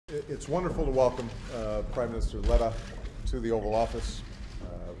It's wonderful to welcome Prime Minister Letta to the Oval Office.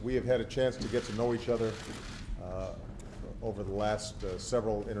 We have had a chance to get to know each other over the last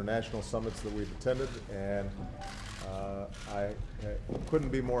several international summits that we've attended, and I couldn't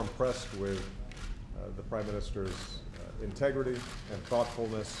be more impressed with the Prime Minister's integrity and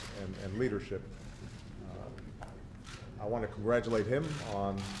thoughtfulness and leadership. I want to congratulate him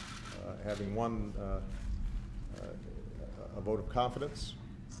on having won a vote of confidence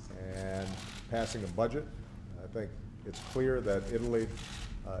and passing a budget. I think it's clear that Italy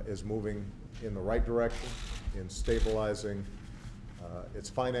is moving in the right direction in stabilizing its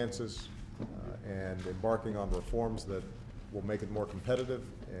finances and embarking on reforms that will make it more competitive.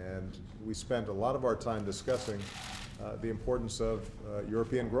 And we spent a lot of our time discussing the importance of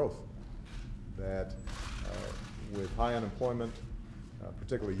European growth, that with high unemployment,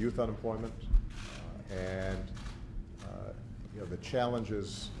 particularly youth unemployment, and the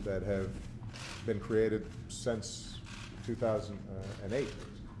challenges that have been created since 2008,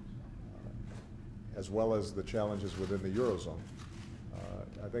 as well as the challenges within the Eurozone.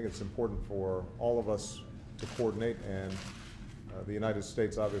 I think it's important for all of us to coordinate, and the United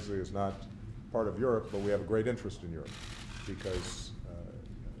States obviously is not part of Europe, but we have a great interest in Europe, because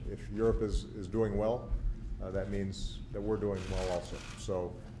if Europe is doing well, that means that we're doing well also.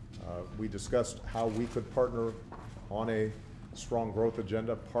 So we discussed how we could partner on a strong growth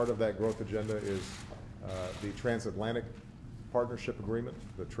agenda. Part of that growth agenda is the transatlantic partnership agreement,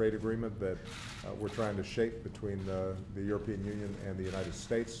 the trade agreement that we're trying to shape between the European Union and the United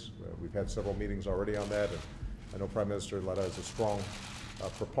States. We've had several meetings already on that, and I know Prime Minister Letta is a strong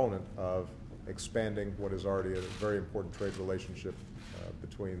proponent of expanding what is already a very important trade relationship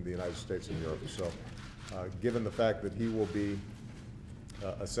between the United States and Europe. So given the fact that he will be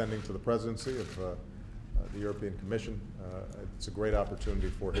ascending to the presidency of the European Commission, it's a great opportunity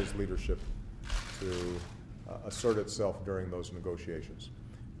for his leadership to assert itself during those negotiations.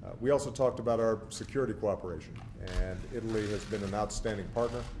 We also talked about our security cooperation, and Italy has been an outstanding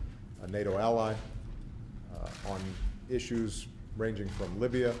partner, a NATO ally, on issues ranging from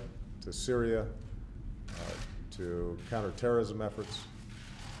Libya to Syria to counterterrorism efforts.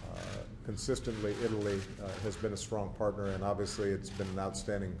 Consistently, Italy has been a strong partner, and obviously it's been an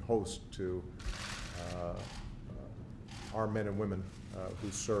outstanding host to our men and women who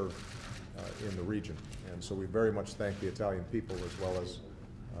serve in the region. And so we very much thank the Italian people as well as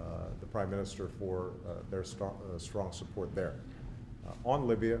the Prime Minister for their strong support there. On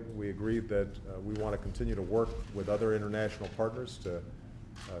Libya, we agreed that we want to continue to work with other international partners to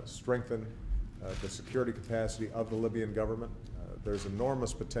strengthen the security capacity of the Libyan government. There's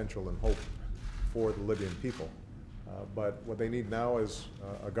enormous potential and hope for the Libyan people, but what they need now is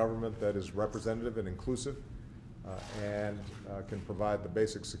a government that is representative and inclusive and can provide the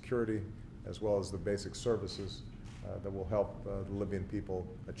basic security as well as the basic services that will help the Libyan people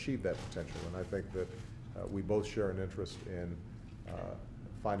achieve that potential. And I think that we both share an interest in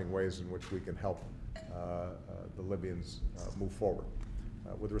finding ways in which we can help the Libyans move forward.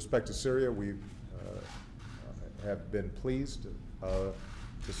 With respect to Syria, we have been pleased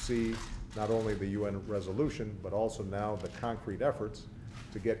to see not only the UN resolution, but also now the concrete efforts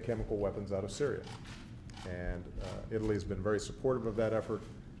to get chemical weapons out of Syria. And Italy has been very supportive of that effort,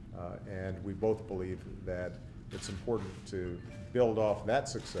 and we both believe that it's important to build off that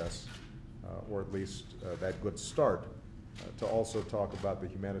success, or at least that good start, to also talk about the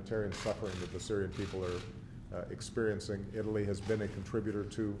humanitarian suffering that the Syrian people are experiencing. Italy has been a contributor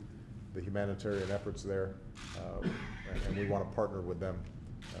to the humanitarian efforts there, and we want to partner with them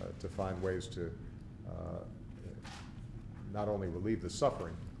to find ways to not only relieve the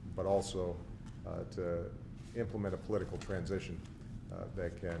suffering, but also to implement a political transition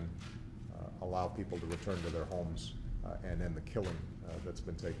that can allow people to return to their homes and end the killing that's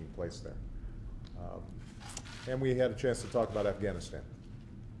been taking place there. And we had a chance to talk about Afghanistan.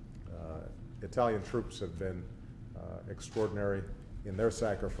 Italian troops have been extraordinary in their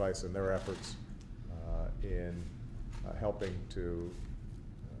sacrifice and their efforts in helping to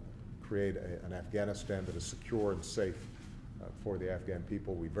create an Afghanistan that is secure and safe for the Afghan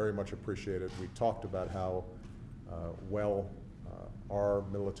people. We very much appreciate it. We talked about how well our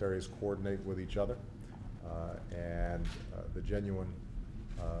militaries coordinate with each other and the genuine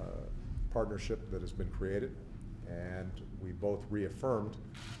partnership that has been created. And we both reaffirmed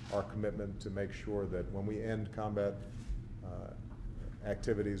our commitment to make sure that when we end combat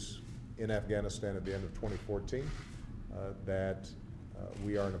activities in Afghanistan at the end of 2014, that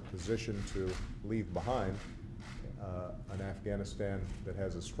we are in a position to leave behind an Afghanistan that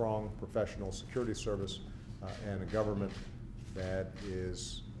has a strong professional security service and a government that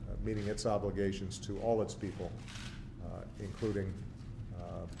is meeting its obligations to all its people, including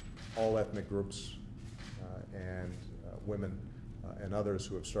all ethnic groups and women and others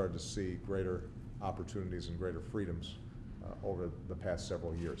who have started to see greater opportunities and greater freedoms over the past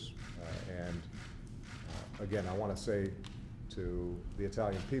several years. Again, I want to say to the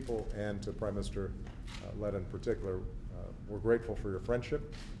Italian people and to Prime Minister Letta in particular, we're grateful for your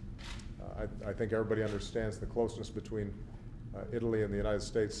friendship. I think everybody understands the closeness between Italy and the United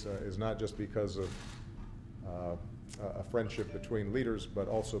States is not just because of a friendship between leaders, but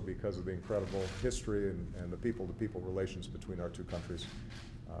also because of the incredible history and the people-to-people relations between our two countries.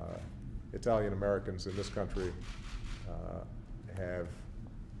 Italian Americans in this country have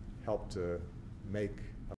helped to make